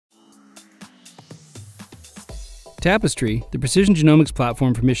Tapestri, the precision genomics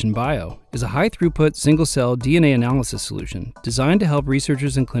platform for Mission Bio, is a high-throughput single-cell DNA analysis solution designed to help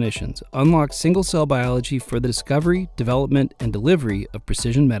researchers and clinicians unlock single-cell biology for the discovery, development, and delivery of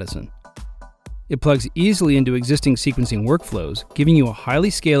precision medicine. It plugs easily into existing sequencing workflows, giving you a highly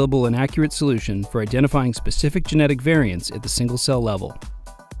scalable and accurate solution for identifying specific genetic variants at the single-cell level.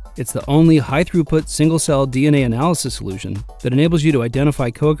 It's the only high-throughput single-cell DNA analysis solution that enables you to identify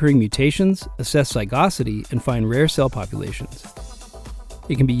co-occurring mutations, assess zygosity, and find rare cell populations.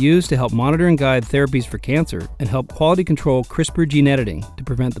 It can be used to help monitor and guide therapies for cancer and help quality control CRISPR gene editing to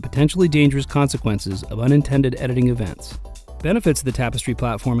prevent the potentially dangerous consequences of unintended editing events. Benefits of the Tapestri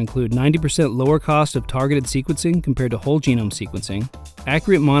platform include 90% lower cost of targeted sequencing compared to whole genome sequencing,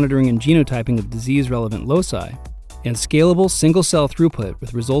 accurate monitoring and genotyping of disease-relevant loci, and scalable single-cell throughput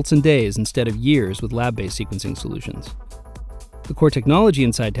with results in days instead of years with lab-based sequencing solutions. The core technology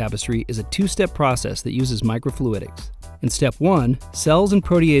inside Tapestri is a two-step process that uses microfluidics. In step 1, cells and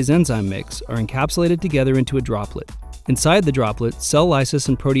protease enzyme mix are encapsulated together into a droplet. Inside the droplet, cell lysis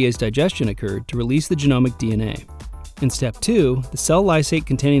and protease digestion occur to release the genomic DNA. In step 2, the cell lysate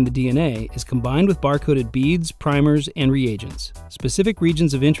containing the DNA is combined with barcoded beads, primers, and reagents. Specific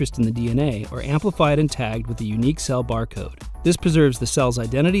regions of interest in the DNA are amplified and tagged with a unique cell barcode. This preserves the cell's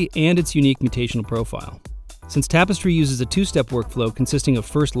identity and its unique mutational profile. Since Tapestri uses a two-step workflow consisting of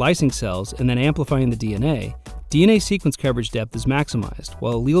first lysing cells and then amplifying the DNA sequence coverage depth is maximized,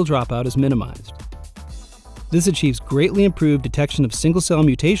 while allele dropout is minimized. This achieves greatly improved detection of single-cell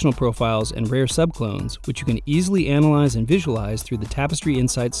mutational profiles and rare subclones, which you can easily analyze and visualize through the Tapestri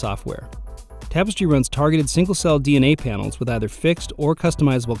Insights software. Tapestri runs targeted single-cell DNA panels with either fixed or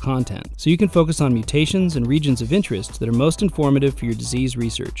customizable content, so you can focus on mutations and regions of interest that are most informative for your disease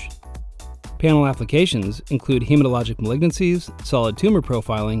research. Panel applications include hematologic malignancies, solid tumor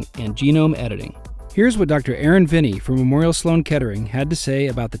profiling, and genome editing. Here's what Dr. Aaron Vinnie from Memorial Sloan Kettering had to say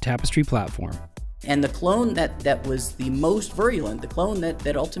about the Tapestri platform. And the clone that was the most virulent, the clone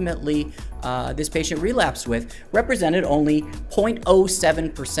that ultimately this patient relapsed with, represented only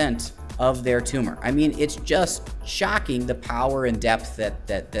 0.07% of their tumor. I mean, it's just shocking the power and depth that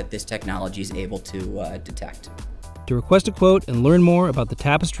this technology is able to detect. To request a quote and learn more about the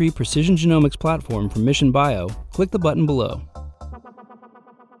Tapestri Precision Genomics platform from Mission Bio, click the button below.